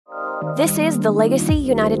This is the Legacy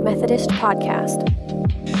United Methodist Podcast.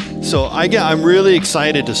 So I'm really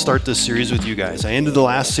excited to start this series with you guys. I ended the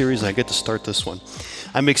last series, and I get to start this one.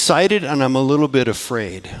 I'm excited, and I'm a little bit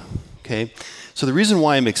afraid, okay? So the reason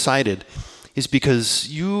why I'm excited is because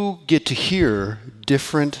you get to hear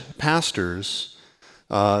different pastors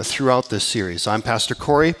throughout this series. I'm Pastor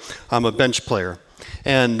Corey. I'm a bench player.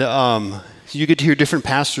 And you get to hear different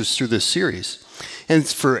pastors through this series. And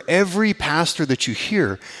for every pastor that you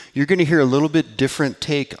hear, you're going to hear a little bit different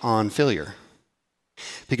take on failure.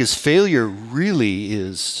 Because failure really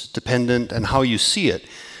is dependent, and how you see it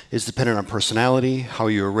is dependent on personality, how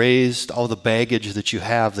you were raised, all the baggage that you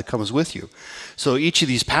have that comes with you. So each of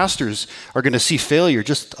these pastors are going to see failure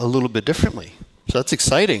just a little bit differently. So that's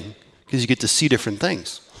exciting because you get to see different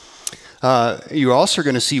things. You're also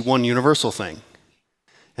going to see one universal thing,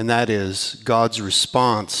 and that is God's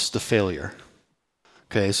response to failure.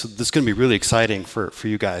 Okay, so this is going to be really exciting for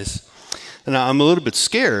you guys. And I'm a little bit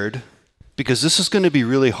scared because this is going to be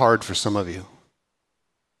really hard for some of you.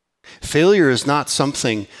 Failure is not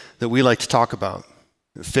something that we like to talk about.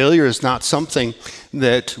 Failure is not something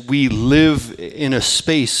that we live in a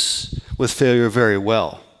space with failure very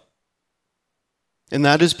well. And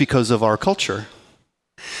that is because of our culture.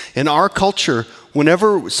 In our culture,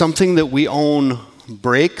 whenever something that we own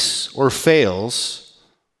breaks or fails,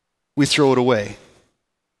 we throw it away.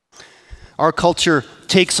 Our culture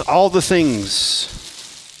takes all the things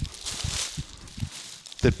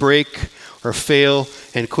that break or fail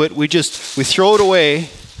and quit. We throw it away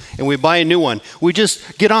and we buy a new one. We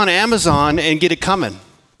just get on Amazon and get it coming,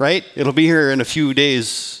 right? It'll be here in a few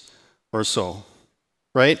days or so,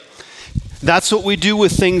 right? That's what we do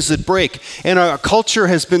with things that break. And our culture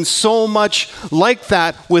has been so much like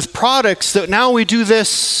that with products that now we do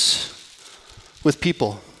this with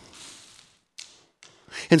people.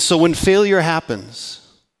 And so when failure happens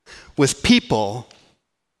with people,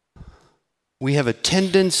 we have a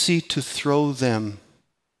tendency to throw them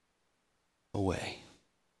away.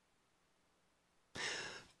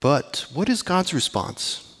 But what is God's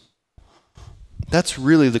response? That's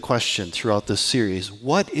really the question throughout this series.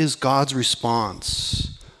 What is God's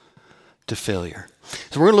response to failure?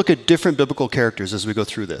 So we're going to look at different biblical characters as we go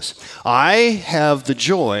through this. I have the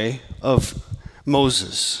joy of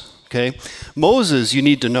Moses. Okay, Moses, you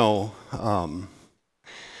need to know,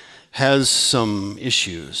 has some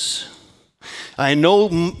issues. I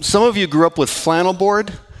know some of you grew up with flannel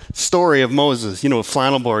board. Story of Moses. You know what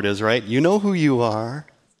flannel board is, right? You know who you are,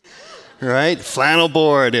 right? Flannel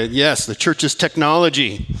board. Yes, the church's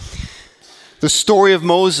technology. The story of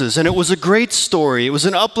Moses, and it was a great story. It was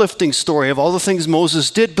an uplifting story of all the things Moses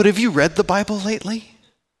did. But have you read the Bible lately?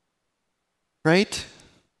 Right?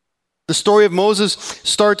 The story of Moses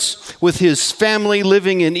starts with his family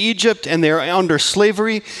living in Egypt, and they're under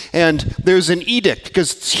slavery, and there's an edict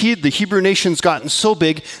because the Hebrew nation's gotten so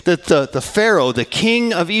big that the Pharaoh, the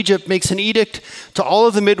king of Egypt, makes an edict to all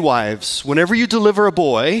of the midwives. Whenever you deliver a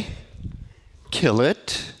boy, kill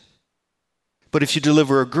it. But if you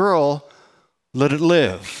deliver a girl, let it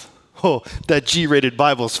live. Oh, that G-rated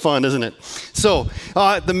Bible's fun, isn't it? So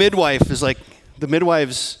the midwives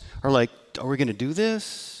are like, are we going to do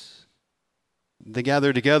this? They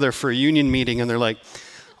gather together for a union meeting, and they're like,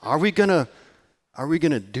 are we gonna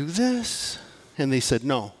do this? And they said,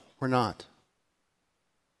 no, we're not.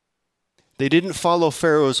 They didn't follow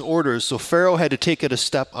Pharaoh's orders, so Pharaoh had to take it a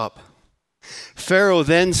step up. Pharaoh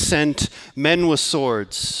then sent men with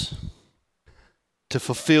swords to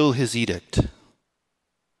fulfill his edict.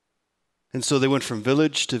 And so they went from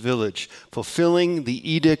village to village, fulfilling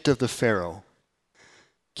the edict of the Pharaoh,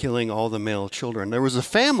 killing all the male children. There was a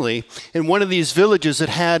family in one of these villages that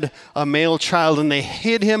had a male child, and they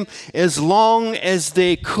hid him as long as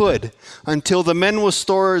they could until the men with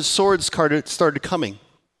swords started coming.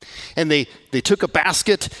 And they took a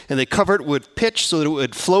basket and they covered it with pitch so that it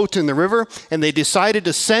would float in the river, and they decided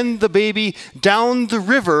to send the baby down the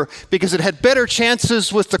river because it had better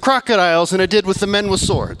chances with the crocodiles than it did with the men with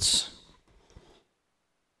swords.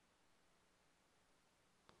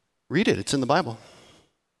 Read it, it's in the Bible.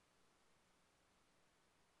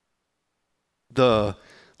 The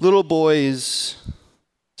little boy's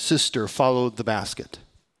sister followed the basket.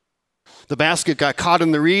 The basket got caught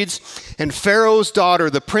in the reeds, and Pharaoh's daughter,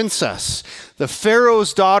 the princess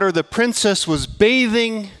was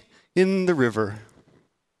bathing in the river.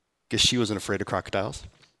 Guess she wasn't afraid of crocodiles.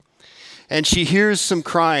 And she hears some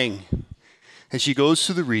crying, and she goes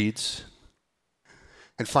to the reeds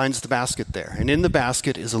and finds the basket there. And in the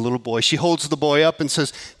basket is a little boy. She holds the boy up and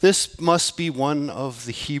says, "This must be one of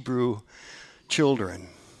the Hebrew children.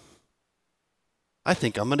 I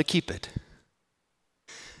think I'm going to keep it."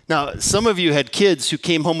 Now, some of you had kids who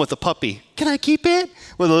came home with a puppy. Can I keep it?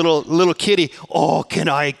 With a little kitty. Oh, can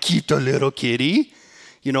I keep the little kitty?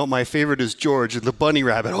 You know, my favorite is George, the bunny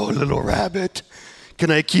rabbit. Oh, little rabbit.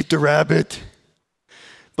 Can I keep the rabbit?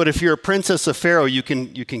 But if you're a princess of Pharaoh, you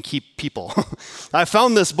can keep people. I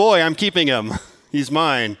found this boy. I'm keeping him. He's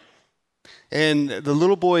mine. And the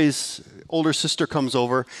little boy's older sister comes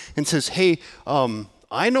over and says, hey,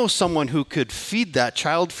 I know someone who could feed that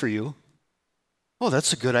child for you. Oh,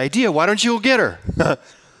 that's a good idea. Why don't you go get her?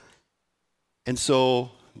 And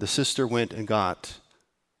so the sister went and got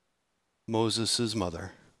Moses'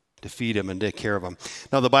 mother to feed him and take care of him.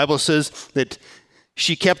 Now, the Bible says that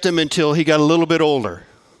she kept him until he got a little bit older.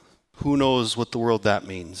 Who knows what the world that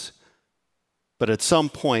means? But at some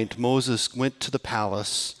point, Moses went to the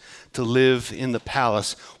palace to live in the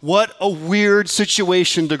palace. What a weird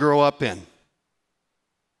situation to grow up in.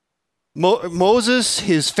 Moses,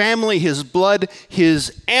 his family, his blood,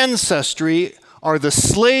 his ancestry are the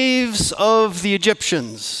slaves of the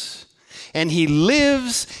Egyptians. And he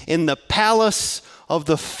lives in the palace of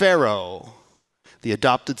the Pharaoh, the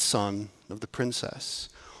adopted son of the princess.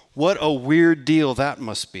 What a weird deal that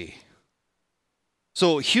must be.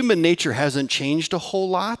 So human nature hasn't changed a whole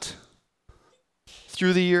lot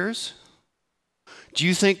through the years. Do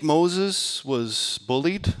you think Moses was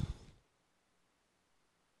bullied?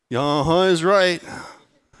 Is right.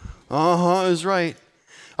 Is right.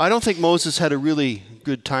 I don't think Moses had a really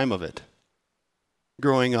good time of it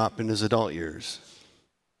growing up in his adult years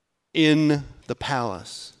in the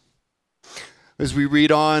palace. As we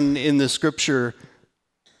read on in the scripture,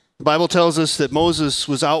 the Bible tells us that Moses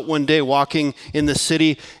was out one day walking in the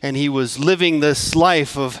city, and he was living this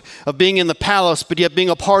life of being in the palace, but yet being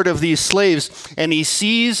a part of these slaves. And he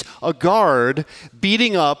sees a guard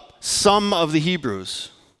beating up some of the Hebrews.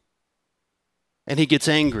 And he gets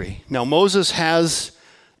angry. Now, Moses has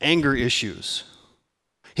anger issues.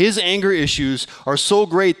 His anger issues are so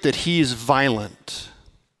great that he is violent.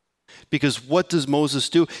 Because what does Moses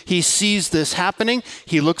do? He sees this happening.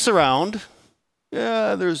 He looks around.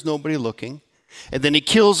 Yeah, there's nobody looking. And then he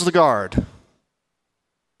kills the guard.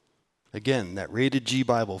 Again, that rated G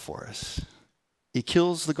Bible for us. He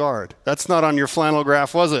kills the guard. That's not on your flannel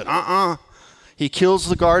graph, was it? He kills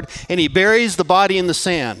the guard, and he buries the body in the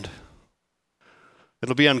sand.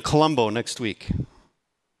 It'll be on Columbo next week.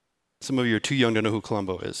 Some of you are too young to know who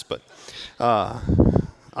Columbo is, but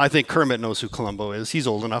I think Kermit knows who Columbo is. He's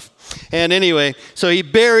old enough. And anyway, so he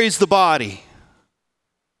buries the body.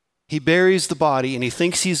 He buries the body, and he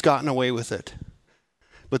thinks he's gotten away with it.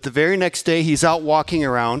 But the very next day, he's out walking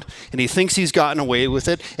around, and he thinks he's gotten away with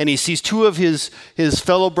it, and he sees two of his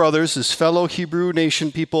fellow brothers, his fellow Hebrew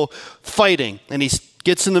nation people, fighting, and he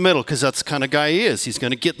gets in the middle, because that's the kind of guy he is. He's going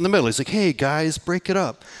to get in the middle. He's like, hey, guys, break it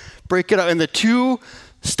up. Break it up. And the two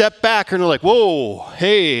step back, and they're like, whoa,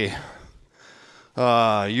 hey,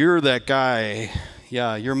 you're that guy.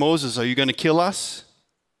 Yeah, you're Moses. Are you going to kill us?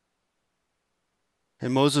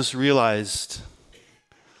 And Moses realized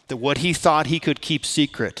that what he thought he could keep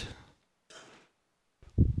secret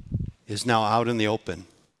is now out in the open.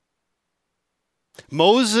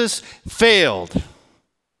 Moses failed.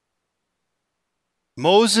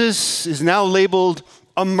 Moses is now labeled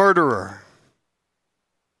a murderer.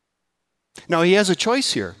 Now he has a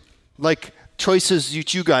choice here, like choices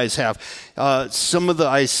that you guys have. I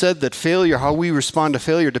said that failure, how we respond to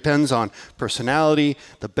failure depends on personality,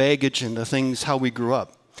 the baggage, and the things, how we grew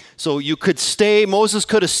up. So you could stay, Moses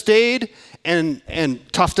could have stayed and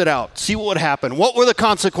toughed it out. See what would happen. What were the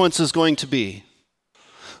consequences going to be?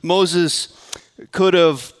 Moses could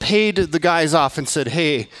have paid the guys off and said,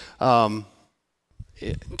 hey,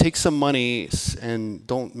 take some money and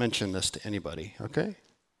don't mention this to anybody, okay?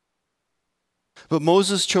 But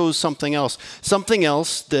Moses chose something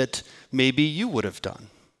else that maybe you would have done.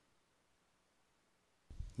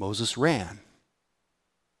 Moses ran.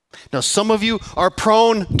 Now, some of you are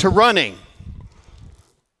prone to running.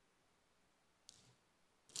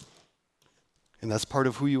 And that's part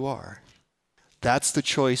of who you are. That's the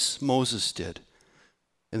choice Moses did.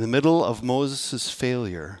 In the middle of Moses'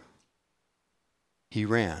 failure, he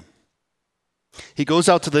ran. He goes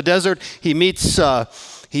out to the desert. He meets a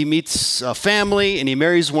family, and he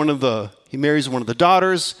marries one of the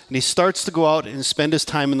daughters, and he starts to go out and spend his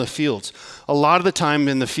time in the fields. A lot of the time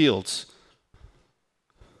in the fields.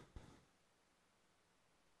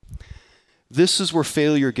 This is where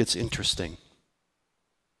failure gets interesting.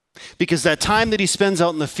 Because that time that he spends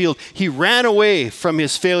out in the field, he ran away from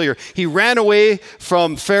his failure. He ran away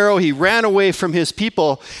from Pharaoh. He ran away from his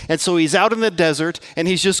people. And so he's out in the desert, and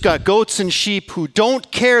he's just got goats and sheep who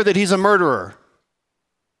don't care that he's a murderer.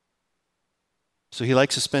 So he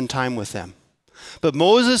likes to spend time with them. But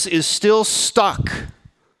Moses is still stuck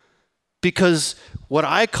because what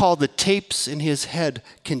I call the tapes in his head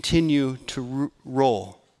continue to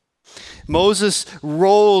roll. Moses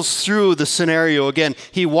rolls through the scenario again.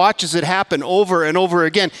 He watches it happen over and over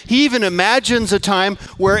again. He even imagines a time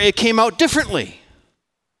where it came out differently.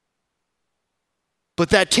 But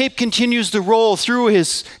that tape continues to roll through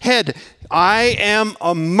his head. I am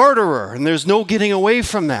a murderer, and there's no getting away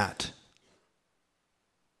from that.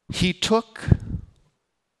 He took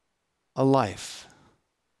a life.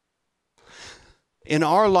 In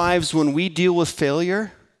our lives, when we deal with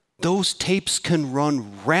failure, those tapes can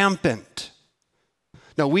run rampant.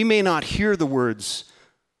 Now, we may not hear the words,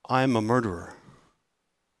 I'm a murderer,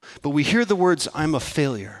 but we hear the words, I'm a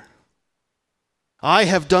failure. I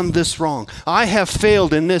have done this wrong. I have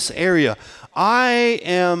failed in this area. I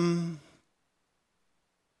am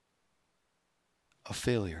a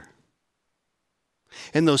failure.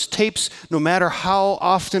 And those tapes, no matter how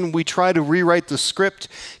often we try to rewrite the script,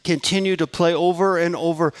 continue to play over and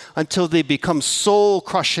over until they become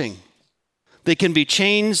soul-crushing. They can be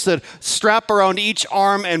chains that strap around each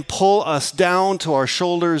arm and pull us down to our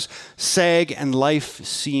shoulders, sag, and life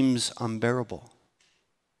seems unbearable.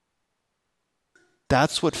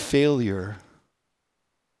 That's what failure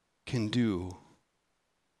can do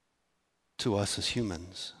to us as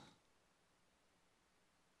humans.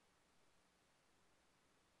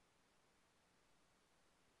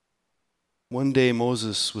 One day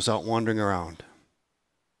Moses was out wandering around.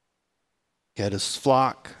 He had his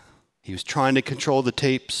flock. He was trying to control the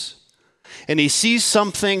tapes. And he sees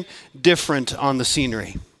something different on the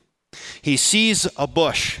scenery. He sees a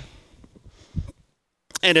bush.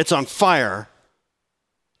 And it's on fire.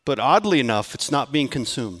 But oddly enough, it's not being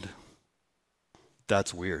consumed.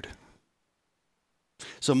 That's weird.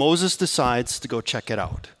 So Moses decides to go check it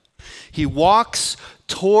out. He walks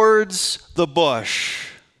towards the bush.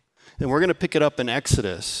 And we're going to pick it up in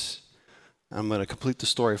Exodus. I'm going to complete the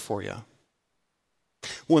story for you.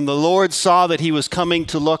 When the Lord saw that he was coming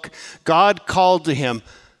to look, God called to him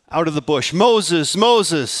out of the bush, Moses,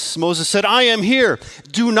 Moses. Moses said, I am here.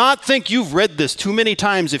 Do not think you've read this too many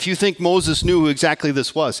times if you think Moses knew who exactly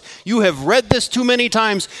this was. You have read this too many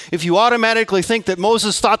times if you automatically think that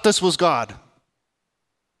Moses thought this was God.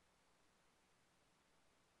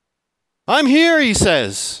 I'm here, he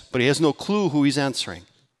says, but he has no clue who he's answering.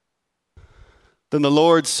 Then the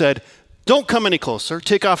Lord said, don't come any closer.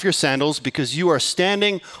 Take off your sandals because you are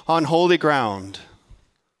standing on holy ground.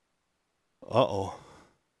 Uh-oh.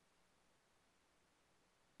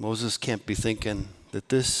 Moses can't be thinking that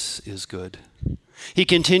this is good. He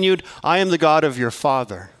continued, I am the God of your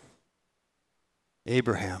father,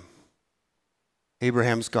 Abraham.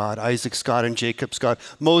 Abraham's God, Isaac's God, and Jacob's God.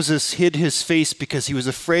 Moses hid his face because he was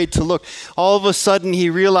afraid to look. All of a sudden he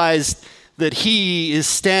realized that he is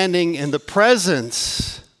standing in the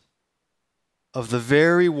presence of the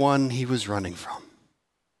very one he was running from.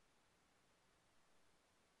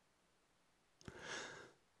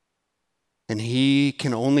 And he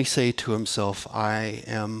can only say to himself, I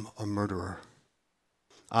am a murderer.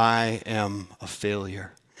 I am a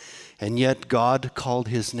failure. And yet God called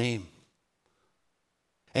his name.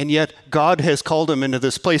 And yet God has called him into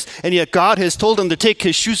this place. And yet God has told him to take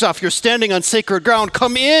his shoes off. You're standing on sacred ground.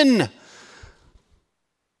 Come in.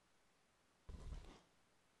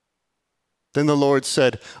 Then the Lord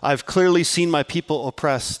said, I've clearly seen my people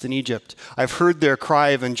oppressed in Egypt. I've heard their cry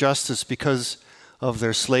of injustice because of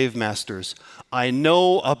their slave masters. I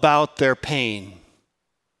know about their pain.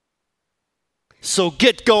 So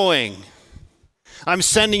get going. I'm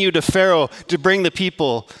sending you to Pharaoh to bring the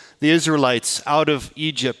people, the Israelites, out of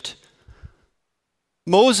Egypt.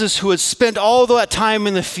 Moses, who had spent all that time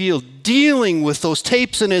in the field dealing with those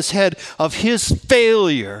tapes in his head of his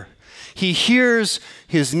failure, he hears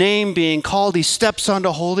his name being called. He steps onto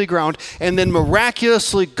holy ground, and then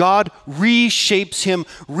miraculously God reshapes him,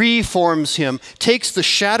 reforms him, takes the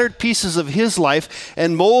shattered pieces of his life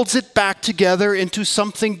and molds it back together into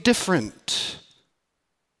something different,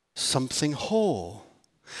 something whole.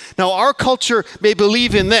 Now, our culture may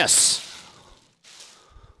believe in this,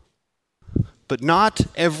 but not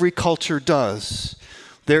every culture does.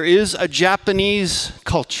 There is a Japanese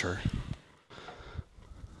culture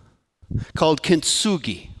called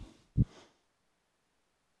kintsugi.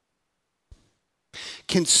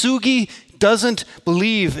 Kintsugi doesn't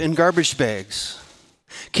believe in garbage bags.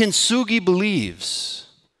 Kintsugi believes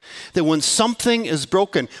that when something is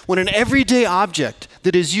broken, when an everyday object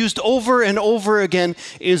that is used over and over again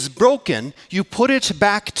is broken, you put it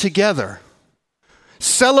back together,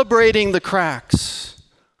 celebrating the cracks.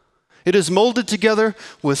 It is molded together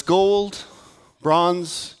with gold,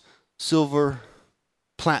 bronze, silver,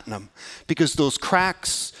 platinum, because those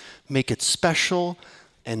cracks make it special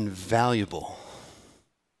and valuable.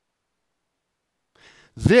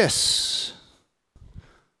 This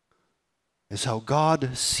is how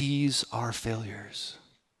God sees our failures.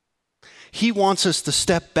 He wants us to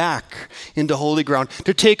step back into holy ground,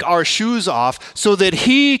 to take our shoes off so that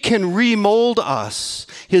He can remold us.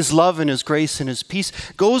 His love and His grace and His peace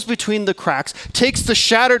goes between the cracks, takes the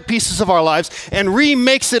shattered pieces of our lives and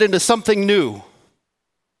remakes it into something new.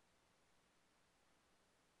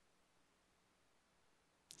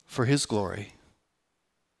 For His glory,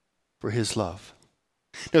 for His love.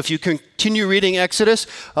 Now, if you continue reading Exodus,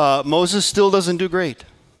 Moses still doesn't do great.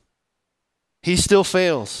 He still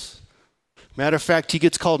fails. Matter of fact, he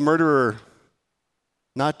gets called murderer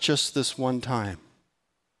not just this one time.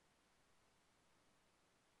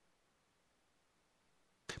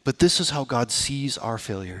 But this is how God sees our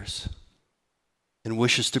failures and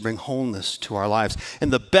wishes to bring wholeness to our lives.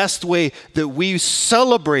 And the best way that we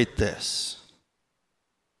celebrate this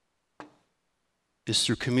is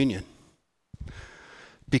through communion.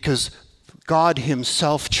 Because God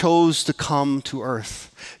Himself chose to come to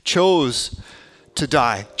earth, chose to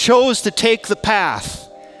die, chose to take the path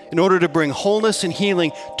in order to bring wholeness and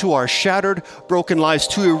healing to our shattered, broken lives,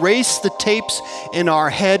 to erase the tapes in our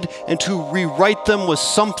head and to rewrite them with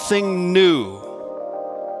something new,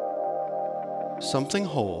 something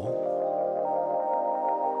whole,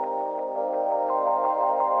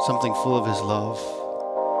 something full of His love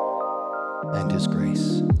and His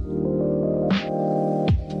grace.